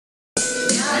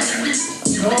A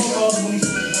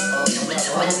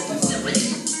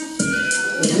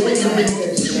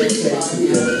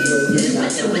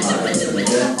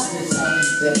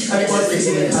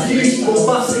huge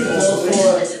bombastic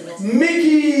applause for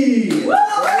Mickey!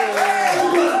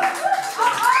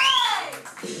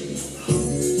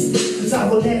 Cause I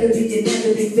will never be a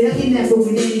negative, barely never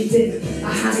win anything.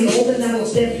 I had it all and I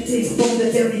lost everything. From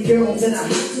the very girl that I had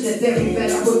to the very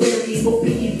bed. I was very but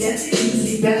being dead,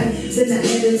 usually better than the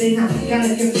enemy. I'm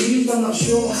kinda confused, I'm not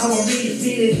sure how I'm really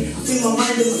feeling. I feel my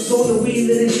mind and my soul are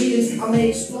wheeling and dealing. I may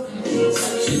explode.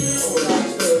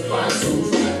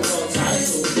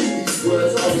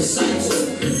 Words on the title,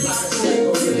 like a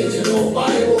original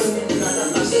Bible.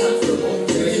 That's the book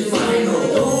to the final.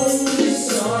 Don't be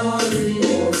sorry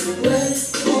or regret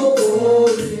or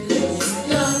worry, 'cause you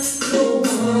got no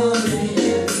money,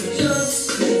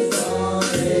 just be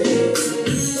funny.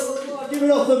 Give it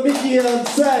up for Mickey and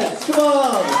Seth, come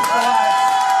on!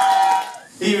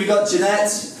 Here we got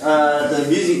Jeanette, the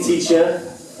music teacher,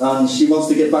 and she wants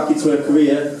to get back into her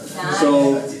career.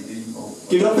 So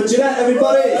give it up for Jeanette,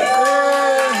 everybody!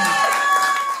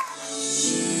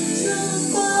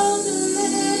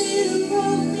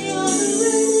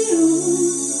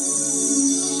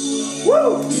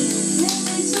 Woo!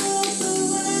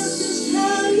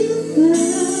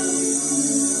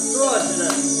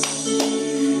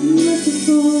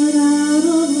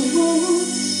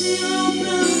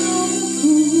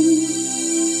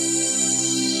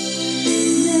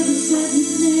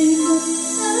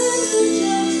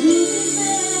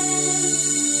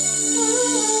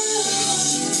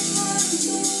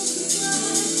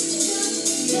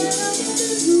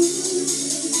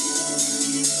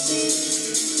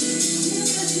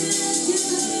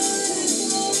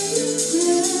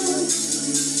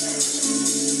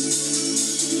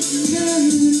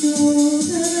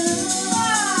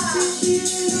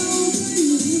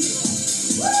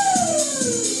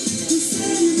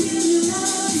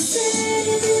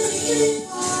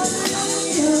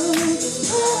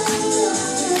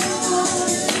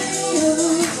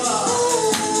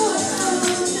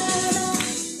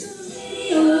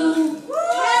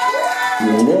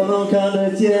我能看得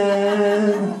见，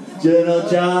就能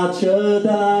驾车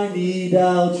带你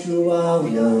到处遨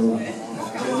游，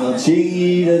就能轻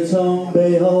易地从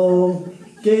背后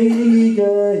给你一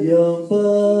个拥抱。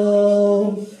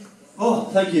Oh,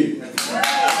 thank you.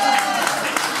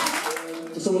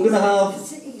 So we're going to have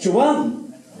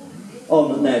Joanne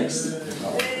on next.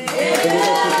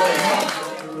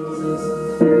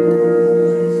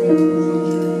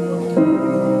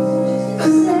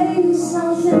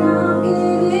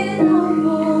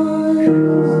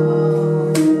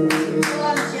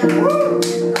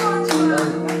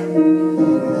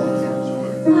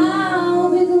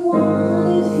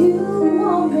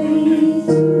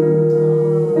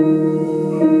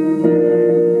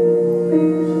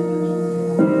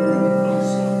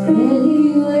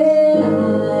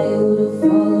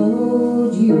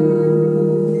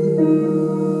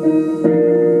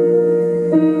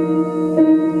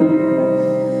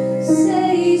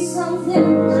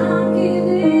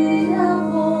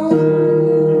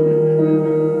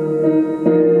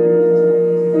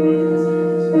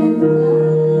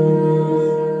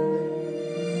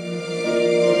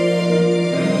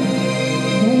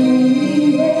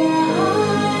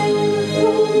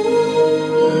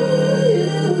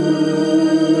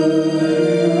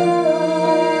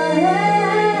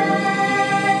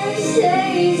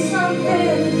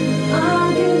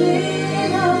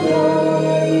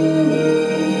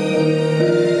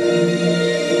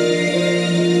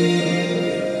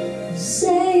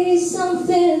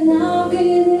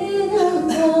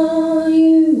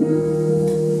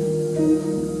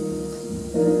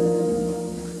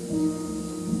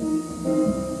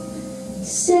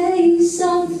 Say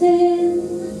something.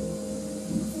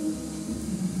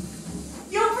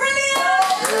 You're brilliant!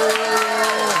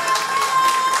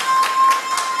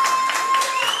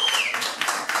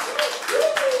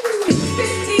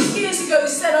 15 years ago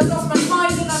said I lost my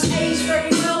mind and I've aged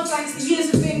very well thanks to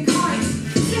years of being kind.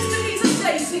 Systems of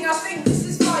dating, I think this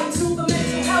is vital. The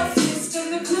mental health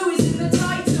system, the clue is in the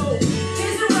title.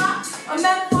 Here's a rap, a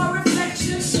memoir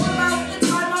reflection. What about the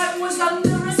time I was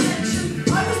under reception?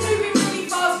 I was moving really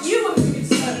fast, you were moving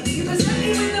slow. You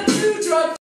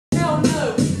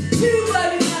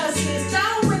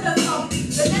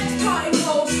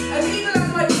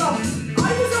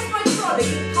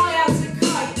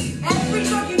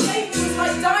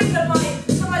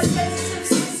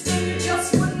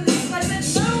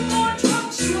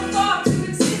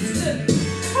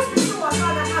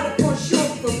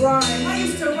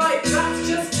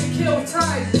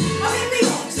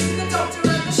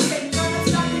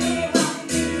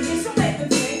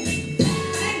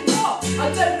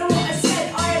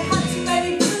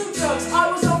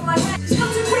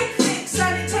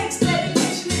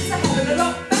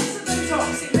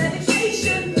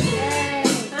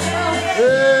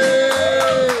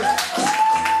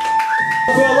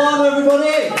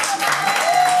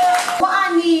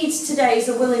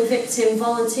victim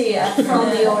volunteer from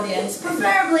the audience,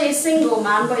 preferably a single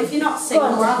man, but if you're not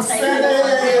single, I'll take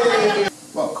it.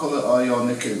 What colour are your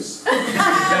knickers?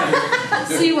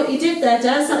 See what you did there,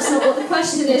 Des, that's not what the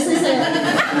question is it?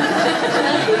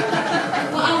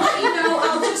 But I'll let you know,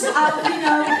 I'll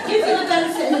give you the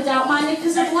benefit of the doubt, my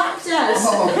knickers are black, Des.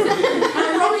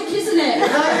 Ironic, isn't it?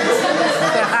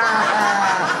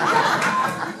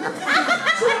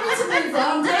 Do you want me to move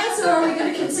on, Des, or are we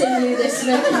going to continue this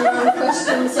making your own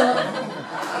questions up?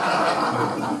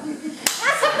 I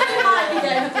think you might be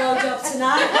getting a blowjob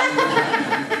tonight.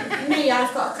 Me,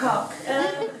 I've got a cock.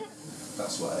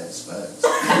 That's what I expect.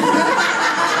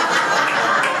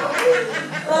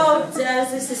 Oh, Des,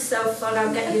 this is so fun.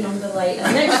 I'll get your number later.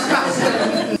 Next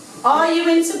question. Are you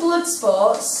into blood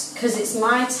sports? Because it's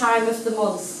my time of the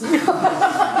month.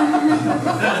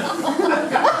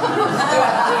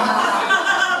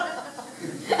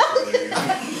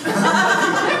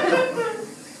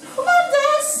 Come on,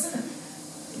 Des.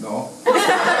 No.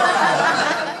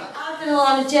 I've been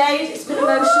Alana Jade. It's been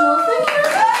emotional. Thank you.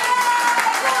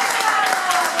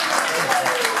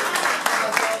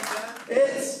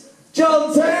 It's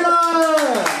John Taylor!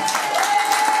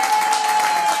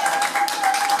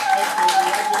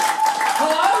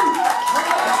 Hello!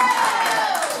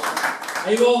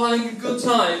 Are you all having a good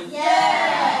time?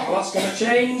 Yeah! Well, that's going to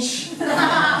change.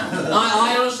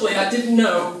 I honestly, I didn't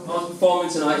know I was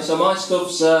performing tonight, so my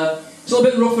stuff's it's a little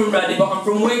bit rough and ready, but I'm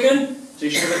from Wigan, so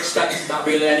you should have expected that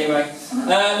really anyway.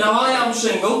 Now I am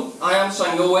single,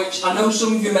 which I know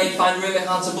some of you may find really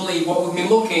hard to believe, what with me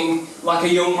looking like a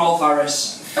young Rolf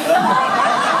Harris. Just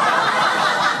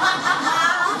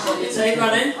let you take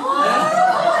that in.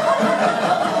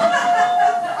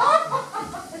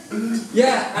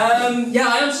 Yeah,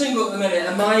 I am single at the minute,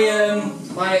 and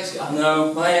my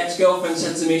ex-girlfriend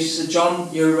said to me, she said, John,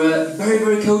 you're very,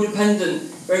 very codependent,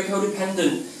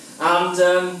 and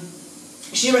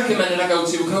she recommended I go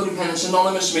to a Codependence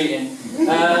Anonymous meeting, but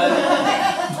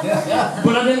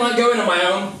I didn't like going on my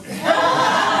own,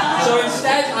 so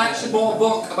instead I actually bought a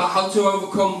book about how to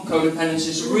overcome codependence.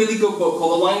 It's a really good book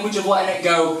called The Language of Letting It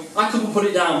Go. I couldn't put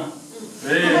it down.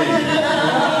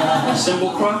 A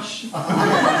symbol crash.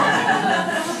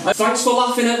 Thanks for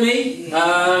laughing at me.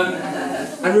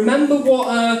 And remember what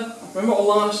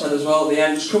Alana said as well at the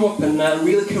end. Just come up and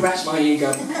really caress my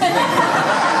ego.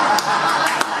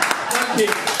 Thank you.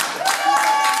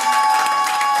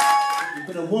 You've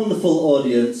been a wonderful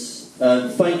audience.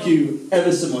 Thank you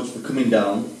ever so much for coming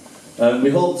down. We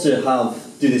hope to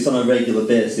do this on a regular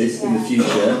basis in the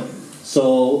future.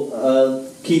 So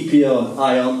keep your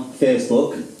eye on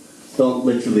Facebook. Don't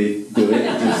literally do it.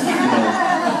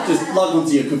 Just log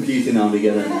onto your computer now and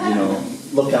again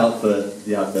and look out for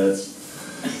the adverts.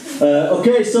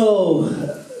 Okay, so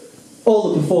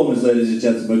all the performers, ladies and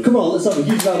gentlemen, come on, let's have a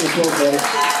huge round of applause.